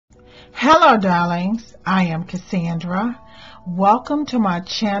Hello darlings, I am Cassandra. Welcome to my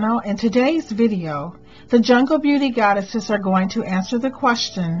channel. In today's video, the Jungle Beauty Goddesses are going to answer the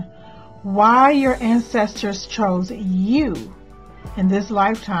question, why your ancestors chose you in this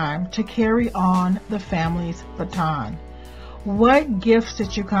lifetime to carry on the family's baton. What gifts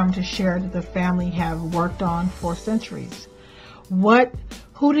did you come to share that the family have worked on for centuries?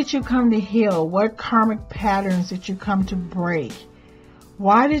 Who did you come to heal? What karmic patterns did you come to break?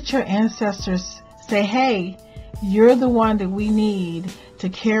 Why did your ancestors say, hey, you're the one that we need to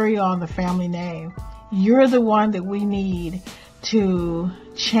carry on the family name. You're the one that we need to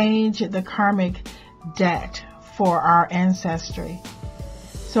change the karmic debt for our ancestry.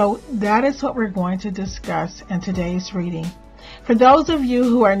 So that is what we're going to discuss in today's reading. For those of you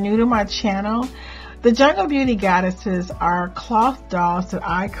who are new to my channel, the Jungle Beauty Goddesses are cloth dolls that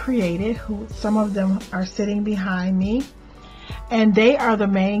I created. Some of them are sitting behind me. And they are the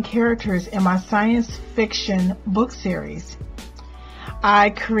main characters in my science fiction book series.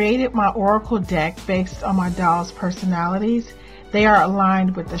 I created my oracle deck based on my dolls' personalities. They are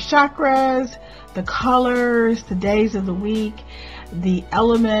aligned with the chakras, the colors, the days of the week, the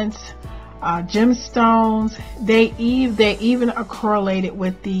elements, gemstones. They even are correlated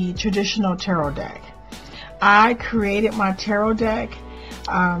with the traditional tarot deck. I created my tarot deck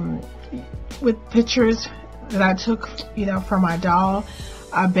with pictures that I took, from my doll.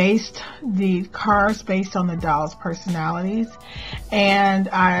 I based the cards based on the doll's personalities, and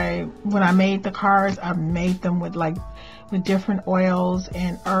when I made the cards, I made them with different oils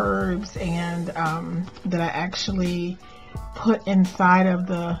and herbs, and that I actually put inside of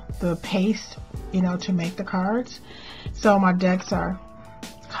the paste, to make the cards. So my decks are,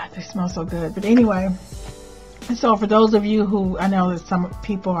 God, they smell so good. But anyway. So for those of you who, I know that some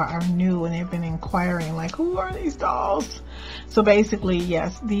people are new and they've been inquiring, like, who are these dolls? So basically,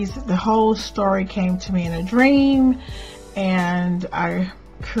 yes, the whole story came to me in a dream, and I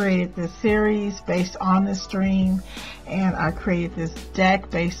created this series based on this dream, and I created this deck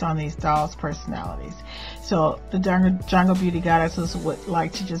based on these dolls' personalities. So the Jungle Beauty Goddesses would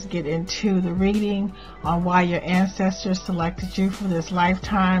like to just get into the reading on why your ancestors selected you for this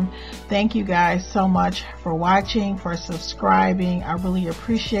lifetime. Thank you guys so much for watching, for subscribing. I really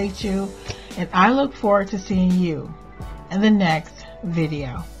appreciate you, and I look forward to seeing you in the next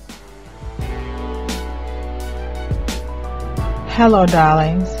video. Hello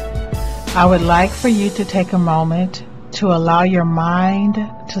darlings, I would like for you to take a moment to allow your mind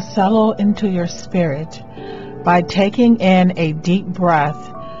to settle into your spirit by taking in a deep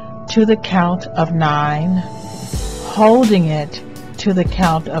breath to the count of 9, holding it to the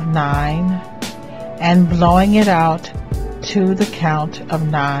count of 9, and blowing it out to the count of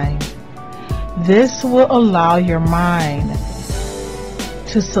 9. This will allow your mind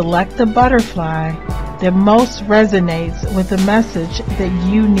to select the butterfly that most resonates with the message that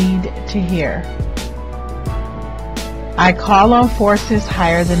you need to hear. I call on forces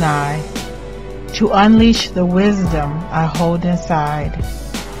higher than I to unleash the wisdom I hold inside.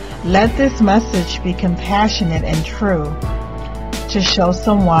 Let this message be compassionate and true to show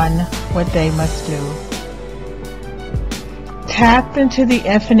someone what they must do. Tap into the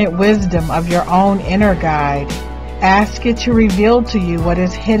infinite wisdom of your own inner guide. Ask it to reveal to you what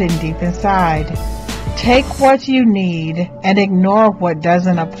is hidden deep inside. Take what you need and ignore what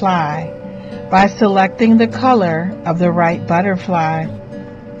doesn't apply by selecting the color of the right butterfly.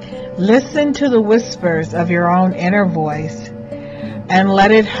 Listen to the whispers of your own inner voice and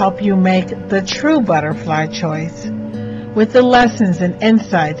let it help you make the true butterfly choice with the lessons and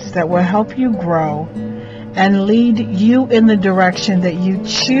insights that will help you grow and lead you in the direction that you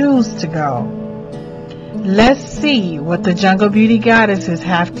choose to go. Let's see what the Jungle Beauty Goddesses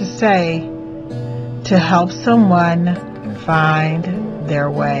have to say to help someone find their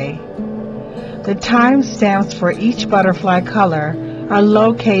way. The timestamps for each butterfly color are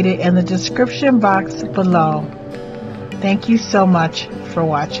located in the description box below. Thank you so much for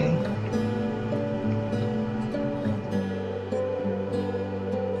watching.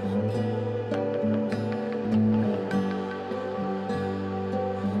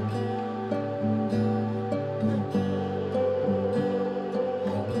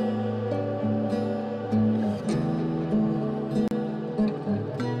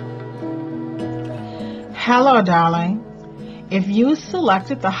 Hello darling. If you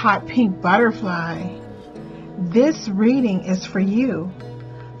selected the hot pink butterfly, this reading is for you.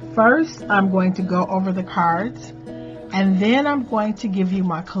 First, I'm going to go over the cards, and then I'm going to give you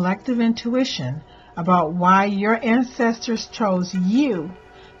my collective intuition about why your ancestors chose you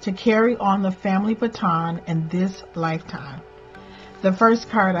to carry on the family baton in this lifetime. The first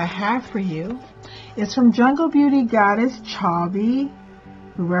card I have for you is from Jungle Beauty Goddess Chalby,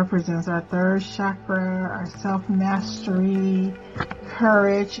 who represents our third chakra, our self-mastery,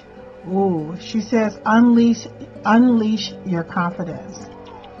 courage. Ooh, she says, unleash your confidence.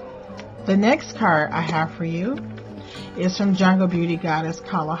 The next card I have for you is from Jungle Beauty Goddess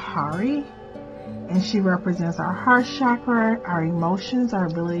Kalahari, and she represents our heart chakra, our emotions, our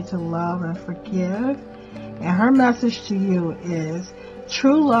ability to love and forgive. And her message to you is,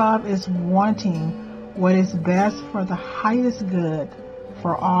 true love is wanting what is best for the highest good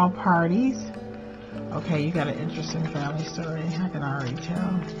for all parties. Okay, you got an interesting family story. I can already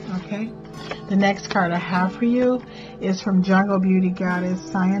tell. Okay. The next card I have for you is from Jungle Beauty Goddess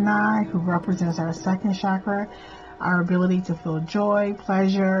Cyanide, who represents our second chakra, our ability to feel joy,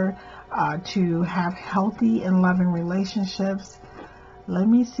 pleasure, to have healthy and loving relationships. Let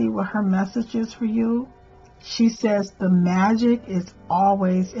me see what her message is for you. She says the magic is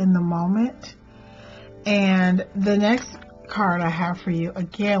always in the moment. And the next card I have for you,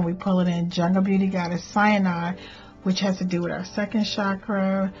 again, we pull it in Jungle Beauty Goddess Cyanide, which has to do with our second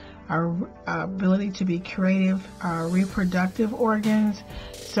chakra, our ability to be creative, our reproductive organs.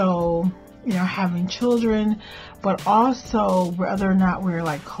 So, you know, having children, but also whether or not we're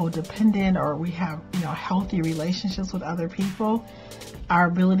like codependent or we have, you know, healthy relationships with other people, our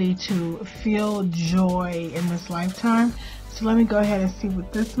ability to feel joy in this lifetime. So let me go ahead and see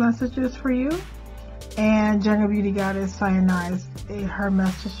what this message is for you. And Jungle Beauty Goddess Cyanide, her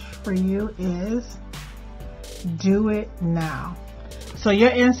message for you is, do it now. So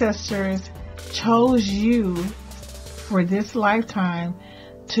your ancestors chose you for this lifetime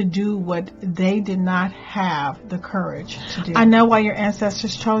to do what they did not have the courage to do. I know why your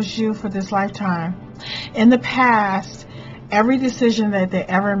ancestors chose you for this lifetime. In the past, every decision that they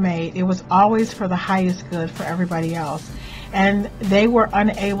ever made, it was always for the highest good for everybody else. And they were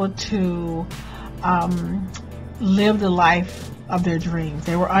unable to live the life of their dreams.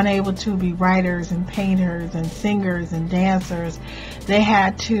 They were unable to be writers and painters and singers and dancers. They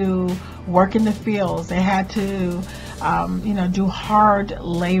had to work in the fields. They had to, you know, do hard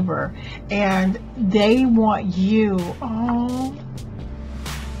labor. And they want you, oh,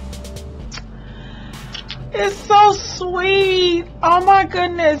 it's so sweet. Oh my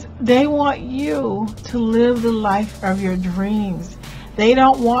goodness. They want you to live the life of your dreams. They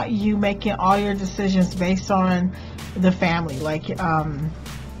don't want you making all your decisions based on the family. Like, they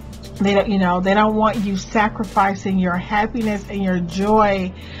don't, you know, they don't want you sacrificing your happiness and your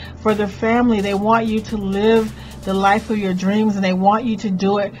joy for the family. They want you to live the life of your dreams, and they want you to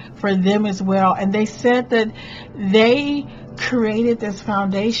do it for them as well. And they said that they created this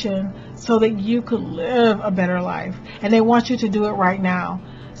foundation so that you could live a better life, and they want you to do it right now.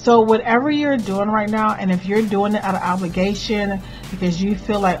 So whatever you're doing right now, and if you're doing it out of obligation because you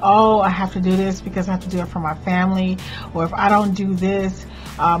feel like, oh, I have to do this because I have to do it for my family, or if I don't do this,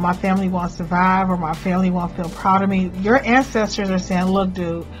 my family won't survive, or my family won't feel proud of me, your ancestors are saying, look,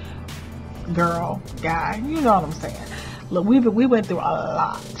 dude, girl, guy, you know what I'm saying. Look, we went through a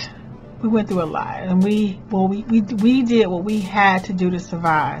lot. We went through a lot, and we did what we had to do to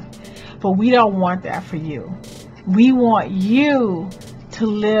survive. But we don't want that for you. We want you to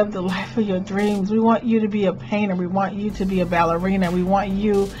live the life of your dreams. We want you to be a painter. We want you to be a ballerina. We want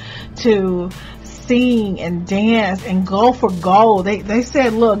you to sing and dance and go for gold. They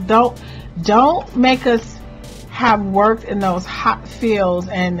said, look, don't make us have worked in those hot fields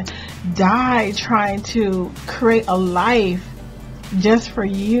and die trying to create a life just for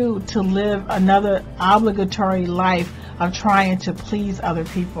you to live another obligatory life of trying to please other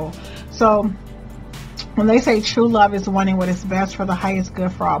people. So when they say true love is wanting what is best for the highest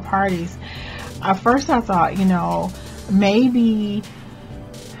good for all parties, at first I thought, you know, maybe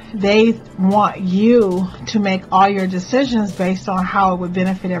they want you to make all your decisions based on how it would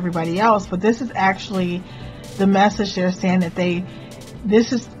benefit everybody else. But this is actually the message they're saying, that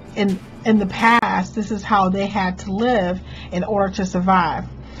this is in the past, this is how they had to live in order to survive.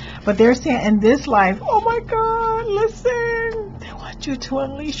 But they're saying in this life, oh my God, listen, they want you to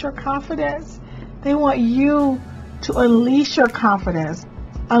unleash your confidence. They want you to unleash your confidence,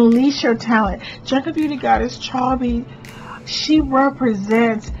 unleash your talent. Jungle Beauty Goddess Chalby, she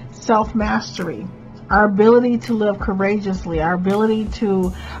represents self-mastery, our ability to live courageously, our ability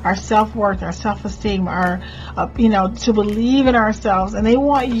to, our self-worth, our self-esteem, our, to believe in ourselves. And they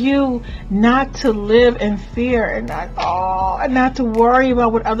want you not to live in fear and not to worry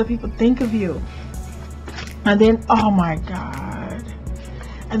about what other people think of you. And then, oh my God.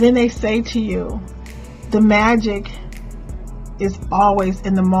 And then they say to you, the magic is always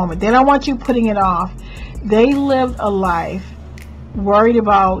in the moment. They don't want you putting it off. They lived a life worried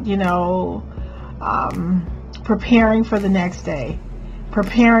about, preparing for the next day,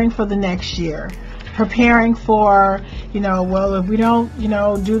 preparing for the next year, preparing for, well, if we don't,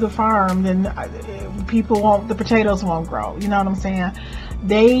 do the farm, then the potatoes won't grow. You know what I'm saying?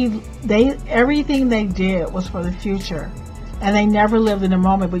 Everything they did was for the future, and they never lived in the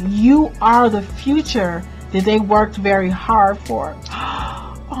moment. But you are the future that they worked very hard for.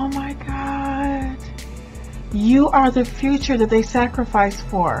 Oh my God. You are the future that they sacrificed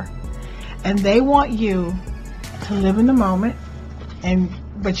for. And they want you to live in the moment.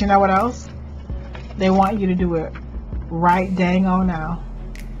 But you know what else? They want you to do it right dang on now.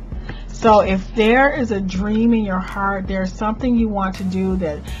 So if there is a dream in your heart, there's something you want to do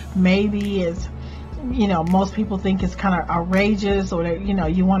that maybe is, most people think is kind of outrageous, or that,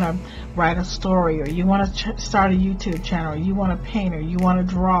 you want to write a story, or you want to start a YouTube channel, or you want to paint, or you want to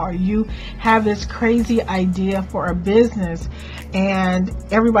draw, or you have this crazy idea for a business and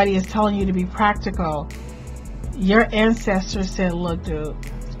everybody is telling you to be practical. Your ancestors said, look, dude,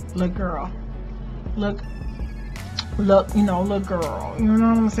 look, girl, look, girl, you know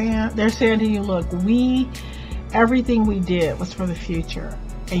what I'm saying? They're saying to you, look, everything we did was for the future,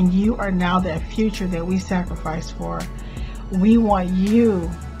 and you are now that future that we sacrificed for. We want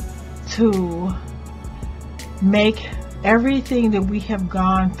you to make everything that we have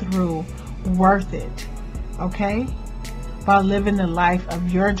gone through worth it, okay? By living the life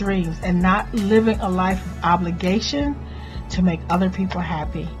of your dreams and not living a life of obligation to make other people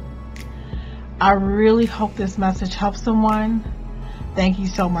happy. I really hope this message helps someone. Thank you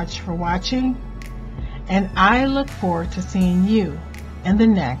so much for watching, and I look forward to seeing you in the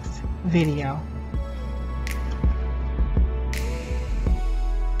next video.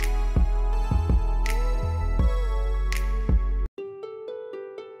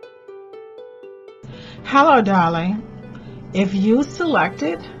 Hello, darling. If you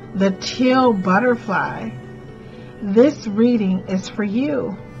selected the teal butterfly, this reading is for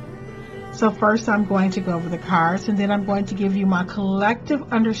you. So first I'm going to go over the cards, and then I'm going to give you my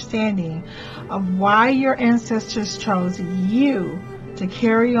collective understanding of why your ancestors chose you to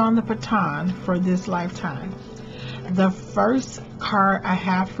carry on the baton for this lifetime. The first card I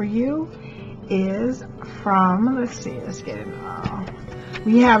have for you is from, let's get it now.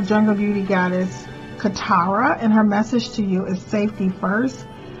 We have Jungle Beauty Goddess Katara, and her message to you is safety first.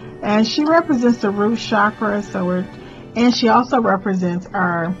 And she represents the root chakra, and she also represents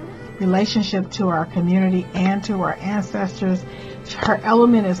our relationship to our community and to our ancestors. Her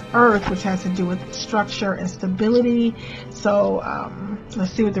element is earth, which has to do with structure and stability. So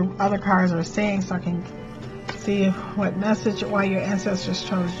let's see what the other cards are saying, so I can see what message, why your ancestors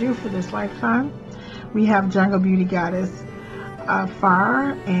chose you for this lifetime. We have Jungle Beauty Goddess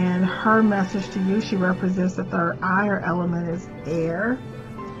Fire, and her message to you, she represents the third eye. Her element is air.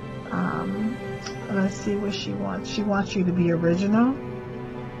 Let's see what she wants. She wants you to be original.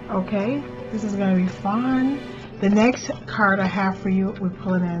 Okay, this is going to be fun. The next card I have for you, we're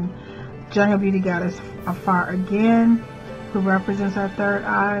pulling in Jungle Beauty Goddess Fire again, who represents our third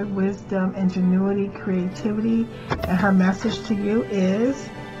eye, wisdom, ingenuity, creativity. And her message to you is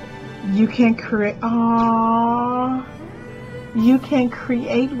you can create, you can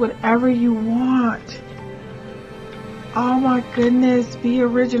create whatever you want. Oh my goodness, be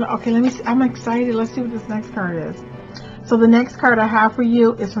original. Okay, let me see. I'm excited. Let's see what this next card is. So the next card I have for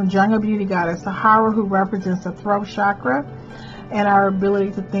you is from Jungle Beauty Goddess Sahara, who represents the throat chakra and our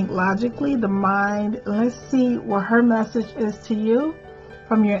ability to think logically, the mind. Let's see what her message is to you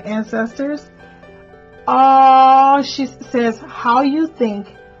from your ancestors. Oh, she says, how you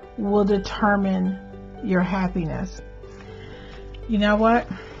think will determine your happiness. You know what?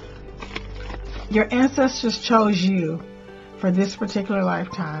 Your ancestors chose you for this particular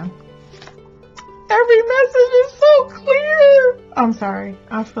lifetime. Every message is so clear. I'm sorry.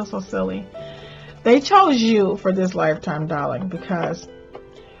 I feel so silly. They chose you for this lifetime, darling, because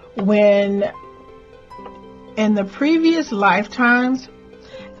when in the previous lifetimes,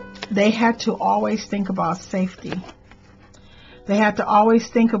 they had to always think about safety. They had to always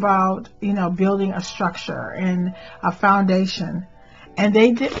think about, building a structure and a foundation. And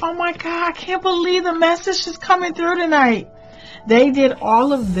they did, oh my God, I can't believe the message is coming through tonight. They did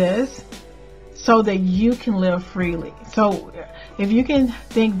all of this so that you can live freely. So if you can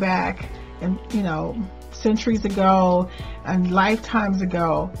think back and, centuries ago and lifetimes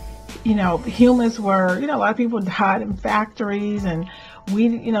ago, humans were, a lot of people died in factories, and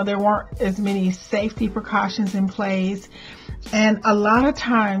there weren't as many safety precautions in place. And a lot of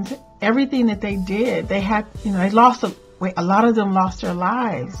times, everything that they did, they had, a lot of them lost their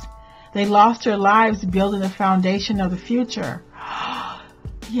lives. They lost their lives building the foundation of the future.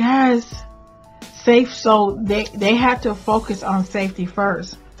 Yes. Safe. So they had to focus on safety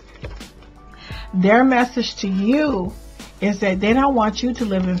first. Their message to you is that they don't want you to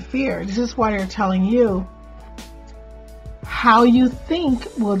live in fear. This is why they're telling you how you think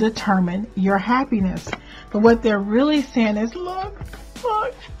will determine your happiness. But what they're really saying is, look.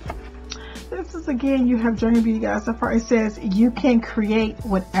 This is, again, you have Jungle Beauty Goddess so far. It says you can create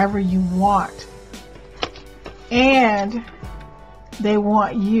whatever you want. And they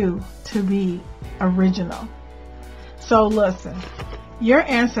want you to be original. So listen, your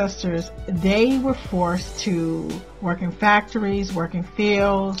ancestors, they were forced to work in factories, work in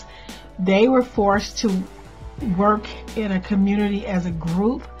fields. They were forced to work in a community as a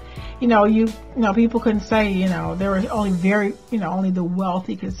group. You know, people couldn't say, there were only only the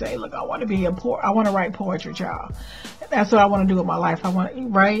wealthy could say, look, I want to write poetry, child. That's what I want to do with my life.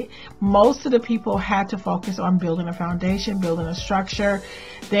 Right? Most of the people had to focus on building a foundation, building a structure.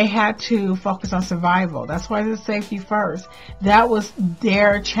 They had to focus on survival. That's why it's safety first. That was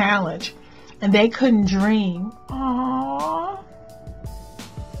their challenge. And they couldn't dream. Aww.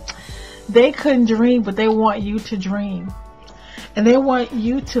 They couldn't dream, but they want you to dream. And they want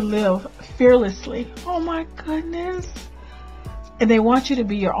you to live fearlessly. Oh my goodness. And they want you to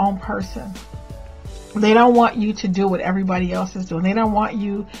be your own person. They don't want you to do what everybody else is doing. They don't want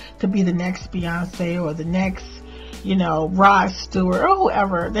you to be the next Beyonce or the next, Rod Stewart or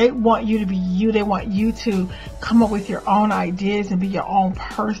whoever. They want you to be you. They want you to come up with your own ideas and be your own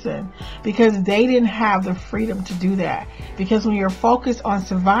person, because they didn't have the freedom to do that. Because when you're focused on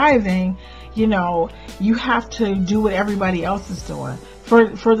surviving, you have to do what everybody else is doing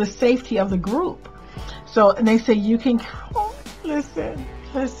for the safety of the group. So, and they say you can, listen.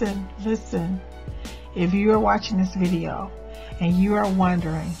 If you are watching this video and you are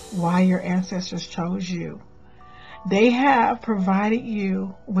wondering why your ancestors chose you, they have provided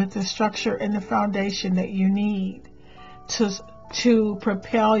you with the structure and the foundation that you need to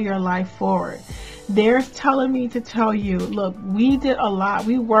propel your life forward. They're telling me to tell you, look, we did a lot.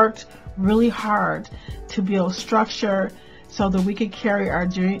 We worked really hard to build structure so that we could carry our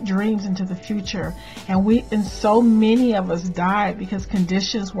dreams into the future. And so many of us died because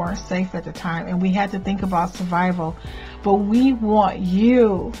conditions weren't safe at the time, and we had to think about survival. But we want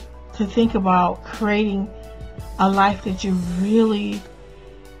you to think about creating a life that you really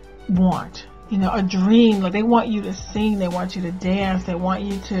want. A dream. Like, they want you to sing, they want you to dance, they want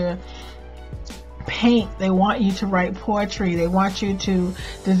you to paint, they want you to write poetry, they want you to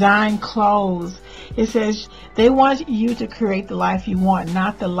design clothes. It says they want you to create the life you want,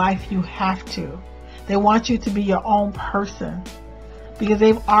 not the life you have to. They want you to be your own person because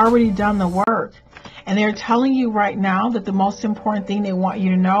they've already done the work. And they're telling you right now that the most important thing they want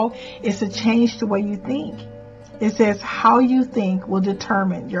you to know is to change the way you think. It says how you think will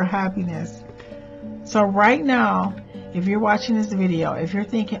determine your happiness. So right now, if you're watching this video, if you're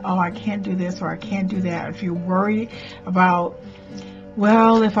thinking, oh, I can't do this or I can't do that, if you're worried about,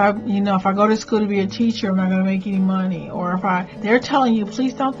 well, if I go to school to be a teacher, I'm not going to make any money, or they're telling you,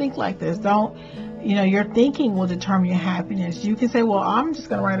 please don't think like this. Your thinking will determine your happiness. You can say, well, I'm just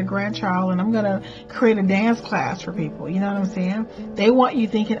going to write a grandchild and I'm going to create a dance class for people. You know what I'm saying? They want you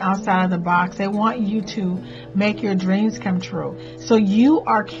thinking outside of the box. They want you to make your dreams come true. So you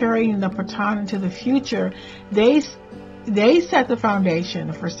are carrying the baton into the future. They set the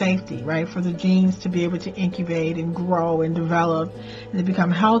foundation for safety, right? For the genes to be able to incubate and grow and develop and to become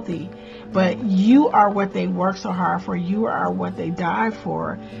healthy. But you are what they work so hard for. You are what they die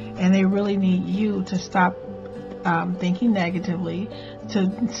for. And they really need you to stop thinking negatively, to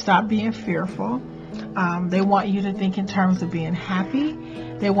stop being fearful. They want you to think in terms of being happy.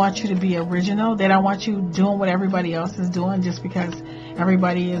 They want you to be original. They don't want you doing what everybody else is doing just because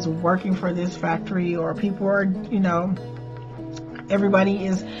everybody is working for this factory, or people are, everybody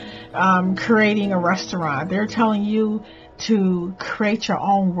is creating a restaurant. They're telling you to create your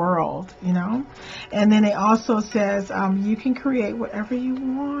own world, And then it also says you can create whatever you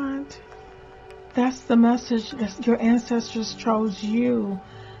want. That's the message. Your ancestors chose you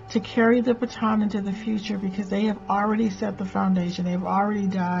to carry the baton into the future because they have already set the foundation. They've already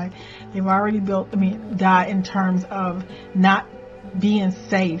died. They've already died in terms of not being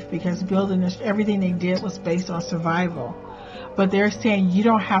safe, because building everything they did was based on survival. But they're saying you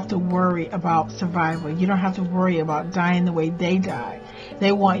don't have to worry about survival. You don't have to worry about dying the way they died.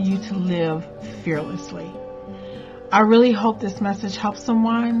 They want you to live fearlessly. I really hope this message helps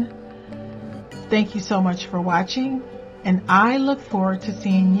someone. Thank you so much for watching, and I look forward to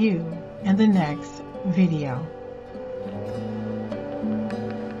seeing you in the next video.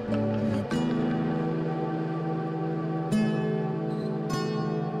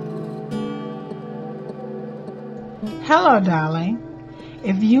 Hello, darling.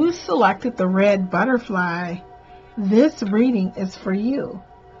 If you selected the red butterfly, this reading is for you.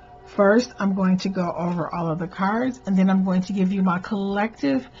 First, I'm going to go over all of the cards, and then I'm going to give you my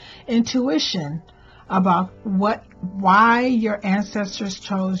collective intuition about why your ancestors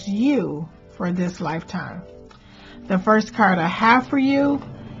chose you for this lifetime. The first card I have for you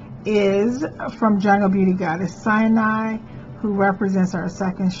is from Jungle Beauty Goddess Sinai, who represents our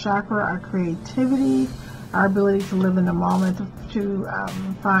second chakra, our creativity, our ability to live in the moment, to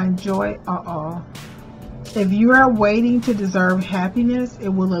find joy. If you are waiting to deserve happiness, it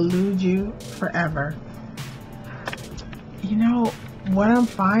will elude you forever. You know, what I'm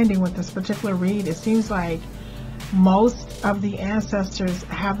finding with this particular read, it seems like most of the ancestors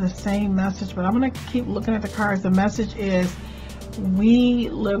have the same message, but I'm going to keep looking at the cards. The message is, we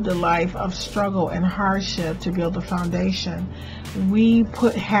lived a life of struggle and hardship to build the foundation. We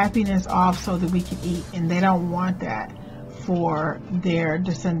put happiness off so that we could eat, and they don't want that for their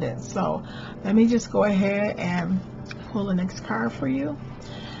descendants. So let me just go ahead and pull the next card for you.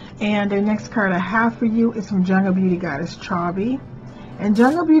 And the next card I have for you is from Jungle Beauty Goddess Chabi. And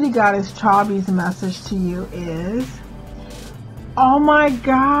Jungle Beauty Goddess Chabi's message to you is, oh my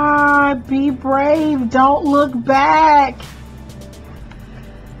God, be brave, don't look back.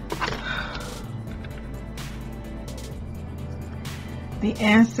 The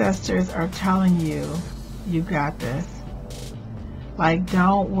ancestors are telling you, you got this. Like,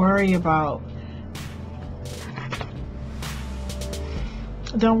 don't worry about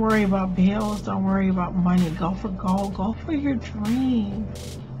bills, don't worry about money. Go for gold, go for your dream.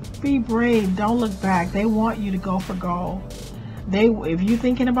 Be brave, don't look back. They want you to go for gold. If you're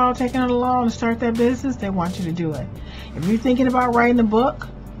thinking about taking a loan to start that business, they want you to do it. If you're thinking about writing a book,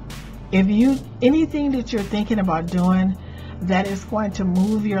 anything that you're thinking about doing that is going to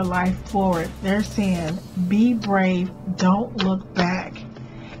move your life forward, they're saying, be brave, don't look back.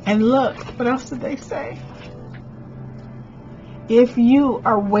 And look, what else did they say? If you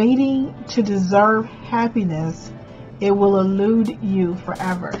are waiting to deserve happiness, it will elude you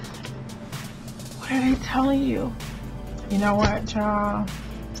forever. What are they telling you? You know what, y'all?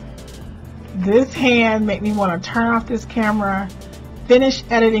 This hand made me want to turn off this camera, finish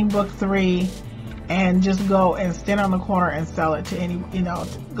editing book 3, and just go and stand on the corner and sell it to any,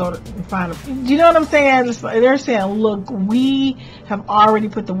 go to find them. Do you know what I'm saying? They're saying, look, we have already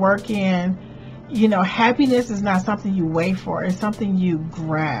put the work in. Happiness is not something you wait for. It's something you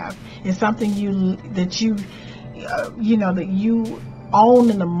grab. It's something that you own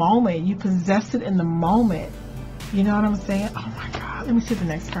in the moment. You possess it in the moment. You know what I'm saying? Oh my God. Let me see what the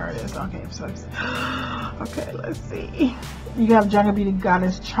next card is. Okay, so okay, let's see. You have Jungle Beauty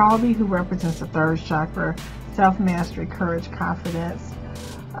Goddess Chabi, who represents the third chakra, self-mastery, courage, confidence,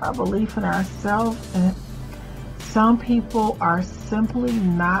 belief in ourselves. And some people are simply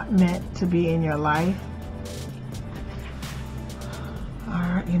not meant to be in your life.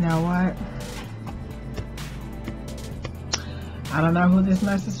 Alright, you know what? I don't know who this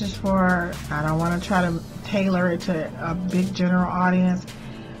message is for. I don't want to try to tailor it to a big general audience,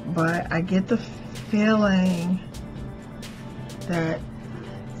 but I get the feeling that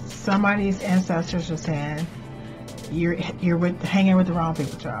somebody's ancestors are saying you're hanging with the wrong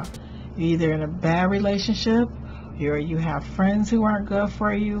people, child. You're either in a bad relationship, or you have friends who aren't good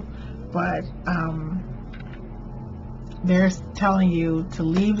for you, but they're telling you to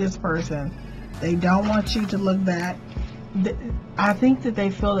leave this person. They don't want you to look back. I think that they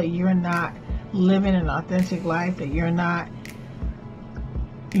feel that you're not living an authentic life, that you're not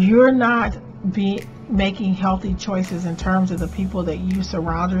making healthy choices in terms of the people that you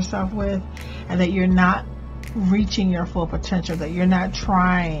surround yourself with, and that you're not reaching your full potential, that you're not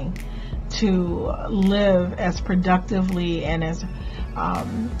trying to live as productively and as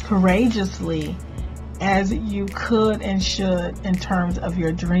courageously as you could and should in terms of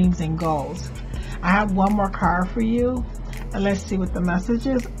your dreams and goals. I have one more card for you. Let's see what the message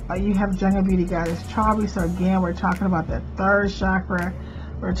is. You have Jungle Beauty Goddess Chabi. So again, we're talking about the third chakra.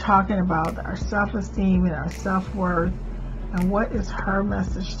 We're talking about our self-esteem and our self-worth. And what is her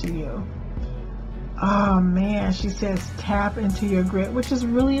message to you? Oh man, she says tap into your grit, which is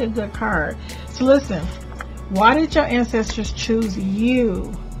really a good card. So listen, why did your ancestors choose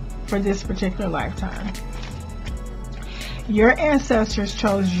you for this particular lifetime? Your ancestors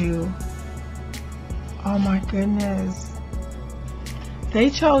chose you. Oh my goodness. They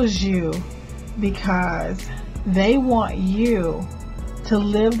chose you because they want you to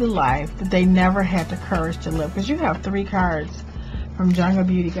live the life that they never had the courage to live. Because you have 3 cards from Jungle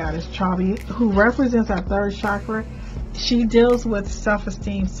Beauty Goddess Chabi, who represents our third chakra, she deals with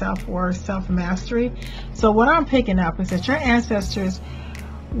self-esteem, self-worth, self-mastery. So what I'm picking up is that your ancestors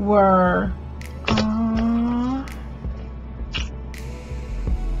were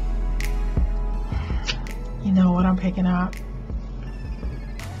you know what I'm picking up?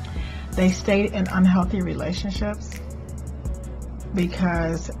 They stayed in unhealthy relationships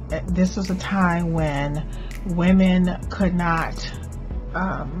because this was a time when women could not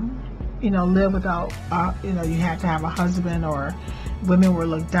live without, you had to have a husband, or women were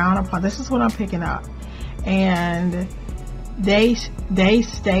looked down upon. This is what I'm picking up. And they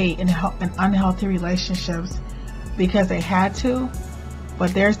stayed in unhealthy relationships because they had to,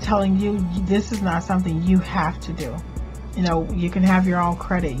 but they're telling you this is not something you have to do. You can have your own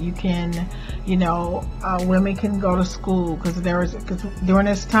credit. You can, women can go to school because during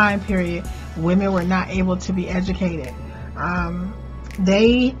this time period, women were not able to be educated.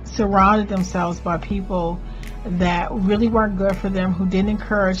 They surrounded themselves by people that really weren't good for them, who didn't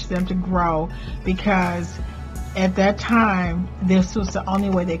encourage them to grow, because at that time, this was the only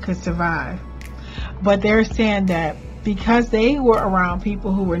way they could survive. But they're saying that because they were around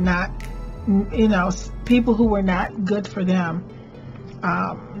people who were not, people who were not good for them,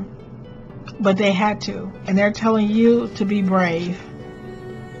 but they had to. And they're telling you to be brave.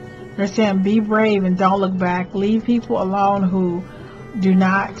 They're saying be brave and don't look back. Leave people alone who do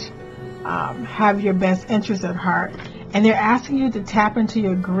not have your best interest at heart. And they're asking you to tap into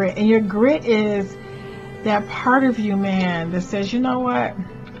your grit. And your grit is that part of you, man, that says, you know what?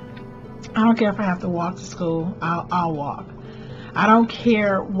 I don't care if I have to walk to school. I'll walk. I don't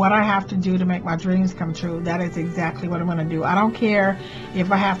care what I have to do to make my dreams come true. That is exactly what I'm going to do. I don't care if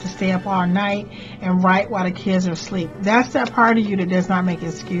I have to stay up all night and write while the kids are asleep. That's that part of you that does not make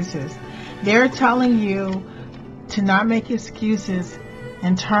excuses. They're telling you to not make excuses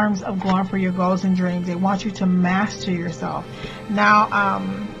in terms of going for your goals and dreams. They want you to master yourself. Now,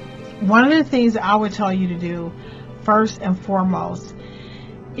 one of the things that I would tell you to do first and foremost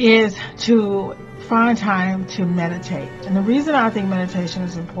is to find time to meditate. And the reason I think meditation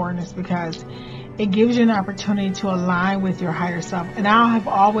is important is because it gives you an opportunity to align with your higher self. And I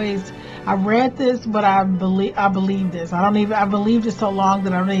read this, but I believe this. I believed it so long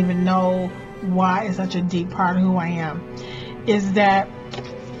that I don't even know why it's such a deep part of who I am. Is that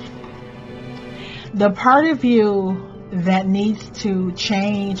the part of you that needs to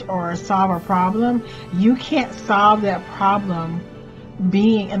change or solve a problem, you can't solve that problem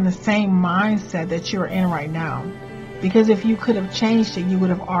being in the same mindset that you're in right now. Because if you could have changed it, you would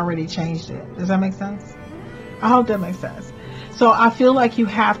have already changed it. Does that make sense? I hope that makes sense. So I feel like you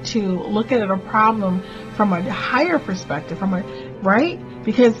have to look at a problem from a higher perspective, right?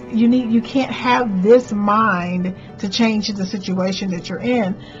 Because you can't have this mind to change the situation that you're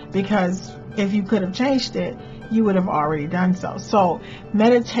in, because if you could have changed it, you would have already done so. So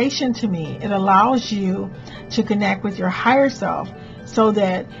meditation, to me, it allows you to connect with your higher self, so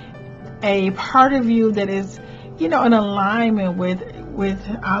that a part of you that is, in alignment with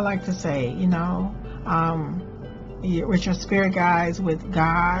I like to say, with your spirit guides, with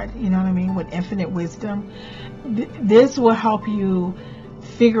God, you know what I mean, with infinite wisdom. This will help you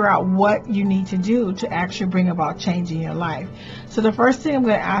figure out what you need to do to actually bring about change in your life. So the first thing I'm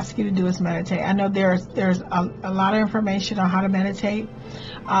going to ask you to do is meditate. I know there's a lot of information on how to meditate.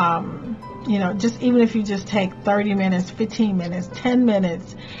 Just even if you just take 30 minutes, 15 minutes, 10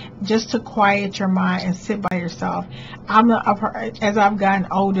 minutes, just to quiet your mind and sit by yourself. As I've gotten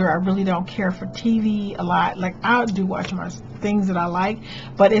older, I really don't care for TV a lot. Like, I do watch my things that I like,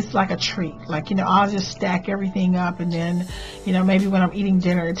 but it's like a treat. Like, I'll just stack everything up, and then, maybe when I'm eating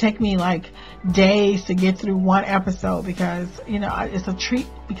dinner, it takes me like days to get through one episode, because, it's a treat,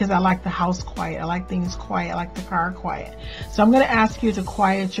 because I like the house quiet. I like things quiet. I like the car quiet. So I'm going to ask you to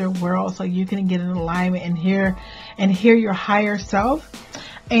quiet your world so you can get in alignment and hear your higher self.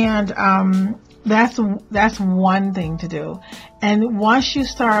 And that's one thing to do. And once you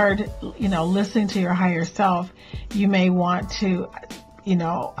start, listening to your higher self, you may want to,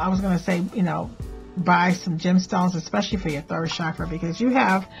 I was going to say, buy some gemstones, especially for your third chakra, because you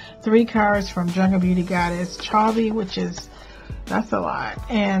have 3 cards from Jungle Beauty Goddess Charlie, that's a lot.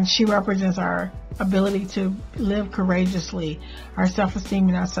 And she represents our ability to live courageously, our self-esteem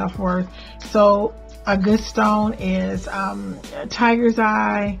and our self-worth. So a good stone is tiger's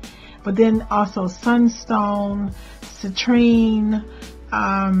eye, but then also sunstone, citrine,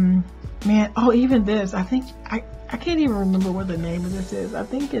 even this. I think I can't even remember what the name of this is. I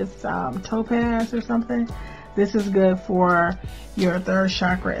think it's topaz or something. This is good for your third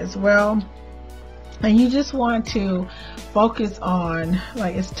chakra as well. And you just want to focus on,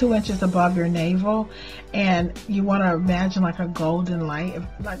 like, it's 2 inches above your navel, and you want to imagine like a golden light.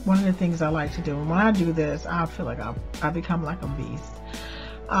 Like, one of the things I like to do, and when I do this, I feel like I become like a beast.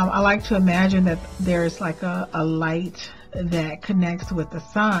 I like to imagine that there's like a light that connects with the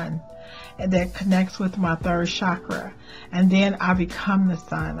sun, and that connects with my 3rd chakra, and then I become the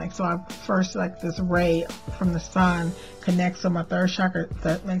sun. Like, so I first, like, this ray from the sun connects to my 3rd chakra.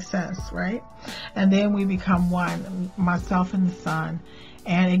 That makes sense, right? And then we become one, myself and the sun,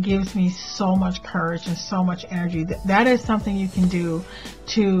 and it gives me so much courage and so much energy. That is something you can do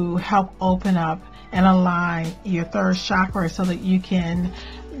to help open up and align your 3rd chakra so that you can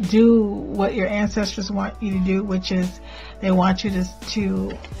do what your ancestors want you to do, which is they want you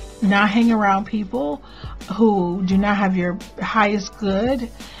to not hang around people who do not have your highest good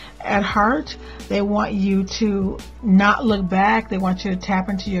at heart. They want you to not look back. They want you to tap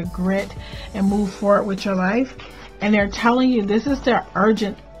into your grit and move forward with your life. And they're telling you, this is their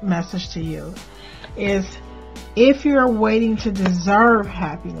urgent message to you, is if you're waiting to deserve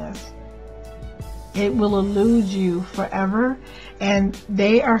happiness, it will elude you forever. And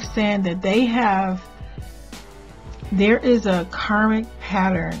they are saying that there is a karmic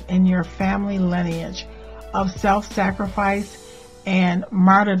pattern in your family lineage of self-sacrifice and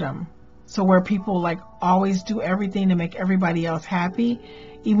martyrdom. So where people like always do everything to make everybody else happy,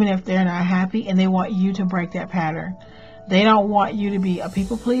 even if they're not happy, and they want you to break that pattern. They don't want you to be a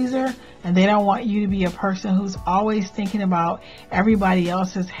people pleaser, and they don't want you to be a person who's always thinking about everybody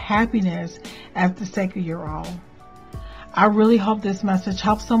else's happiness at the sake of your own. I really hope this message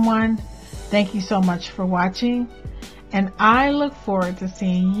helps someone. Thank you so much for watching, and I look forward to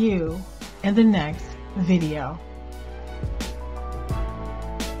seeing you in the next video.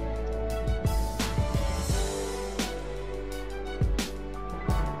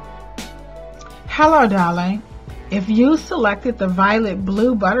 Hello, darling. If you selected the violet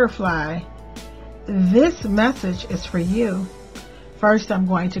blue butterfly, this message is for you. First, I'm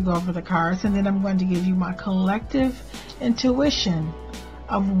going to go over the cards, and then I'm going to give you my collective intuition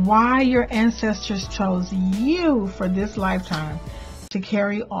of why your ancestors chose you for this lifetime to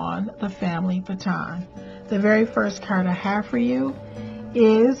carry on the family baton. The very first card I have for you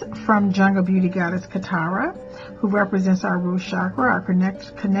is from Jungle Beauty Goddess Katara, who represents our root chakra, our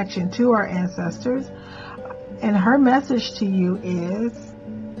connection to our ancestors. And her message to you is,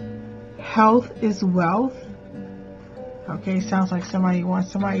 health is wealth. Okay, sounds like somebody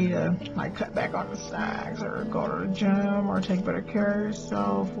wants somebody to like cut back on the snacks or go to the gym or take better care of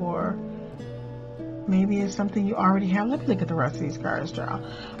yourself, or maybe it's something you already have. Let me look at the rest of these cards, y'all.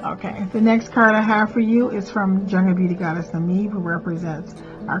 Okay, the next card I have for you is from Jungle Beauty Goddess Namib, who represents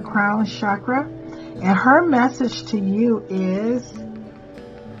our crown chakra. And her message to you is,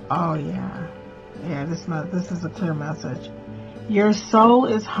 oh yeah, this is a clear message. Your soul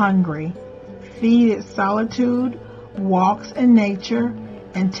is hungry. Feed it solitude, walks in nature,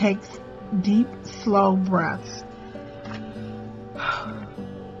 and takes deep, slow breaths.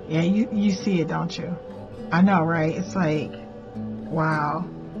 Yeah, you see it, don't you? I know, right? It's like, wow,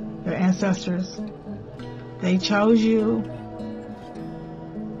 your ancestors, they chose you.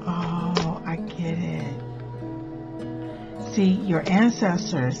 Oh, I get it. See, your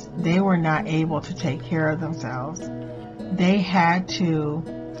ancestors, they were not able to take care of themselves. They had to,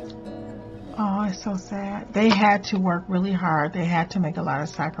 oh, it's so sad. They had to work really hard. They had to make a lot of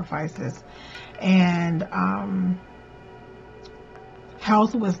sacrifices. And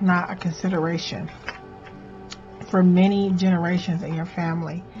health was not a consideration for many generations in your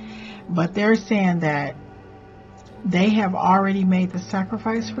family. But they're saying that they have already made the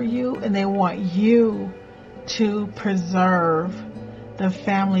sacrifice for you, and they want you to preserve the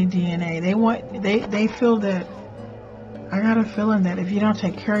family DNA. They feel that, I got a feeling that if you don't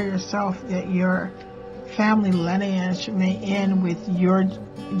take care of yourself, that your family lineage may end with your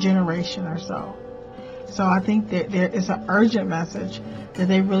generation or so. So I think that there is an urgent message that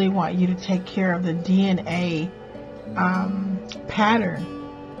they really want you to take care of the DNA pattern.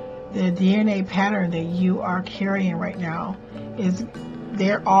 The DNA pattern that you are carrying right now is,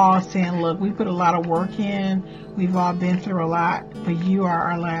 they're all saying, look, we put a lot of work in, we've all been through a lot, but you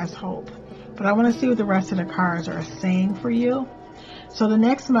are our last hope. But I want to see what the rest of the cards are saying for you. So the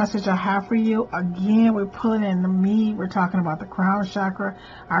next message I have for you, again, we're pulling in the me. We're talking about the crown chakra,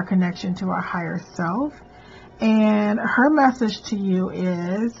 our connection to our higher self. And her message to you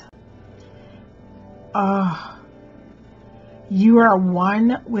is, you are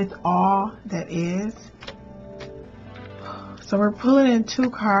one with all that is. So we're pulling in 2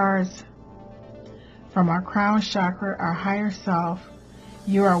 cards from our crown chakra, our higher self.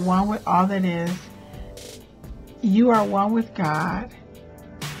 You are one with all that is. you are one with God.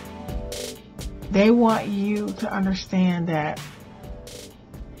 They want you to understand that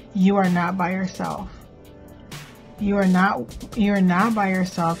you are not by yourself. You're not by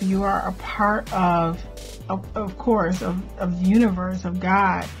yourself. You are a part of course, of the universe, of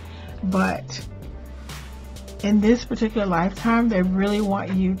God. But in this particular lifetime, they really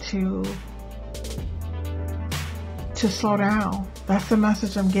want you to slow down. That's the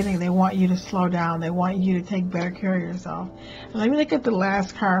message I'm getting. They want you to slow down. They want you to take better care of yourself. Let me look at the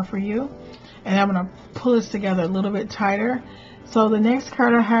last card for you, and I'm going to pull this together a little bit tighter. So the next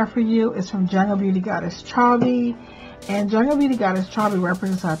card I have for you is from Jungle Beauty Goddess Chavi. And Jungle Beauty Goddess Chavi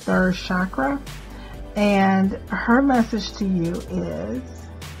represents our third chakra. And her message to you is,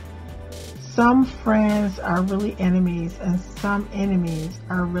 some friends are really enemies and some enemies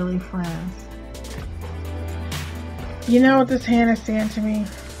are really friends. You know what this hand is saying to me?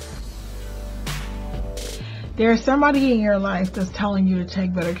 There's somebody in your life that's telling you to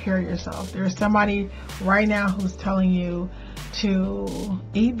take better care of yourself. There's somebody right now who's telling you to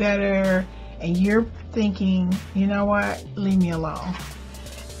eat better, and you're thinking, you know what, leave me alone.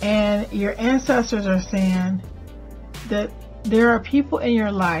 And your ancestors are saying that there are people in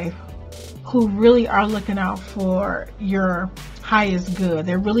your life who really are looking out for your highest good.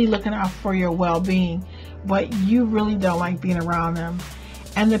 They're really looking out for your well-being, but you really don't like being around them.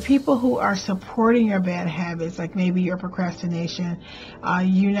 And the people who are supporting your bad habits, like maybe your procrastination,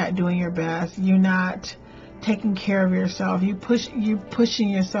 you not doing your best, you not taking care of yourself, you pushing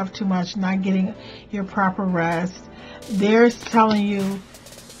yourself too much, not getting your proper rest, they're telling you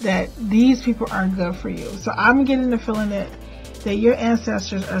that these people aren't good for you. So I'm getting the feeling that your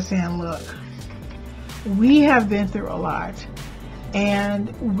ancestors are saying, look, we have been through a lot,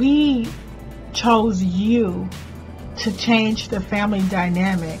 and we chose you to change the family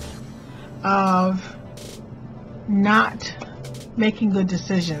dynamic of not making good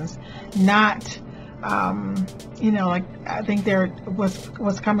decisions, not like I think there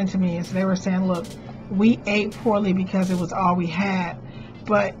was coming to me, and so they were saying, look, we ate poorly because it was all we had,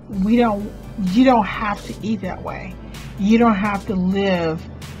 but you don't have to eat that way. You don't have to live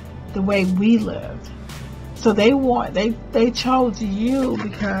the way we lived. So they chose you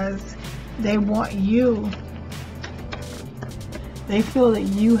because they want you. They feel that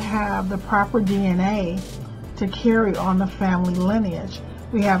you have the proper DNA to carry on the family lineage.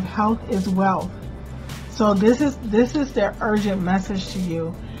 We have health is wealth. So this is their urgent message to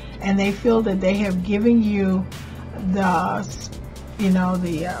you, and they feel that they have given you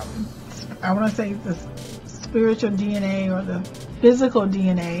I want to say the spiritual DNA or the physical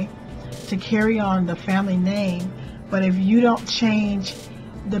DNA to carry on the family name. But if you don't change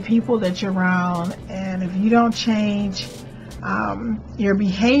the people that you're around, and if you don't change your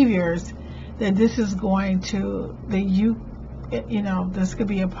behaviors, that this is going to, this could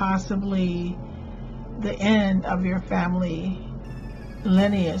be possibly the end of your family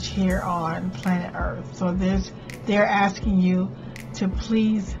lineage here on planet Earth. So they're asking you to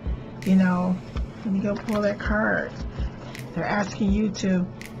please, let me go pull that card. They're asking you to,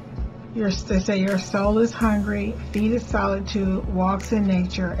 they say your soul is hungry, feed it solitude, walks in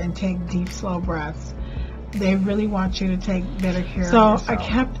nature, and take deep, slow breaths. They really want you to take better care of yourself. So I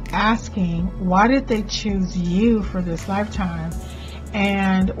kept asking, why did they choose you for this lifetime?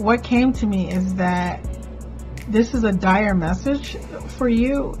 And what came to me is that this is a dire message for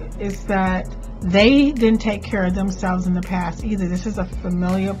you, is that they didn't take care of themselves in the past either. This is a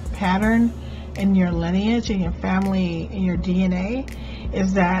familiar pattern in your lineage, in your family, in your DNA,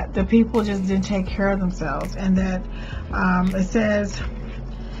 is that the people just didn't take care of themselves. And that it says,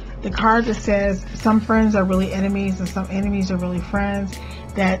 the card that says some friends are really enemies and some enemies are really friends,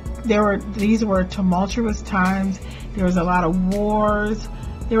 that these were tumultuous times. There was a lot of wars.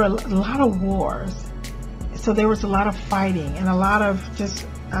 There were a lot of wars. So there was a lot of fighting and a lot of just,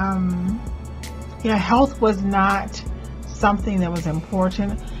 health was not something that was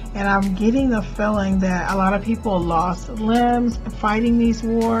important. And I'm getting the feeling that a lot of people lost limbs fighting these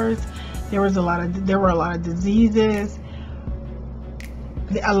wars. There were a lot of diseases.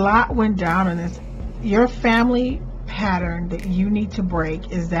 A lot went down in this. Your family pattern that you need to break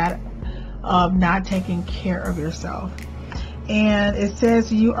is that of not taking care of yourself. And it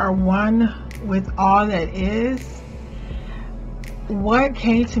says you are one with all that is. What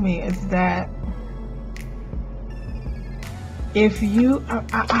came to me is that if you,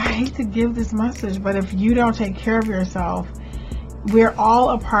 I hate to give this message, but if you don't take care of yourself, we're all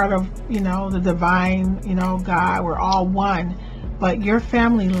a part of, the divine, God, we're all one. But your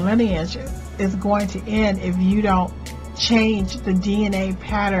family lineage is going to end if you don't change the DNA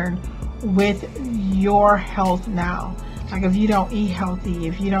pattern with your health now. Like if you don't eat healthy,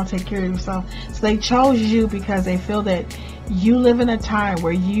 if you don't take care of yourself. So they chose you because they feel that you live in a time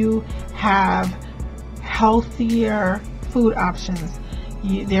where you have healthier food options.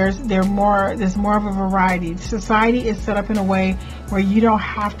 There's more of a variety. Society is set up in a way where you don't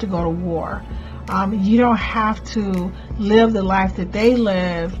have to go to war. You don't have to live the life that they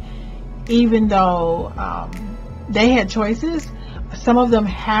lived, even though they had choices. Some of them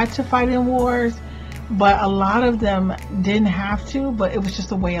had to fight in wars, but a lot of them didn't have to, but it was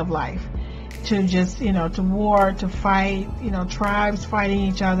just a way of life. To just, to war, to fight, tribes fighting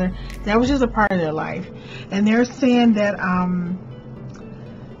each other. That was just a part of their life. And they're saying that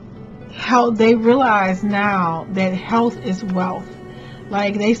they realize now that health is wealth.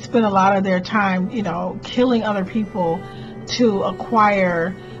 Like they spend a lot of their time, killing other people to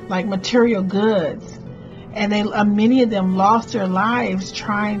acquire like material goods. And many of them lost their lives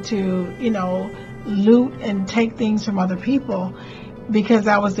trying to, loot and take things from other people, because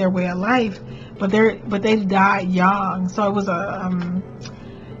that was their way of life. But they died young. So it was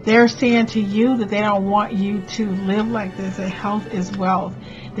they're saying to you that they don't want you to live like this, that health is wealth.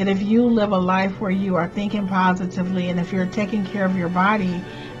 That if you live a life where you are thinking positively, and if you're taking care of your body,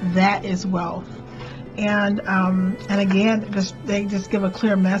 that is wealth. And again, they just give a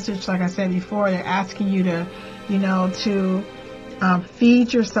clear message. Like I said before, they're asking you to, to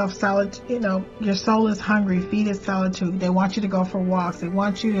feed yourself solitude. Your soul is hungry. Feed it solitude. They want you to go for walks. They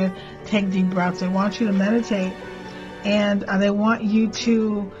want you to take deep breaths. They want you to meditate, and they want you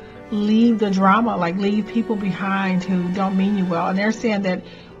to leave the drama, like leave people behind who don't mean you well. And they're saying that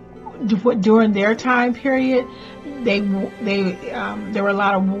during their time period, there were a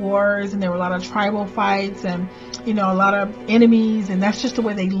lot of wars, and there were a lot of tribal fights, and a lot of enemies, and that's just the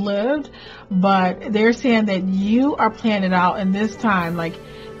way they lived. But they're saying that you are playing it out in this time, like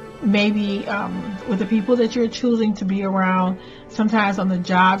maybe with the people that you're choosing to be around, sometimes on the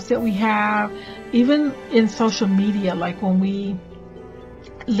jobs that we have, even in social media, like when we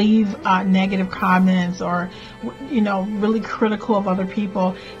leave negative comments or really critical of other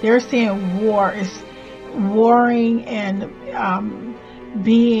people. They're saying warring and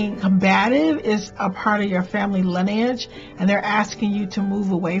being combative is a part of your family lineage, and they're asking you to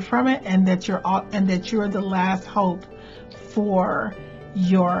move away from it, and that you're the last hope for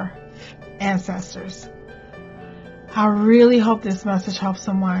your ancestors. I really hope this message helps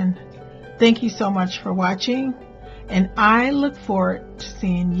someone. Thank you so much for watching, and I look forward to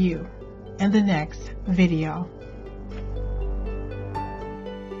seeing you in the next video.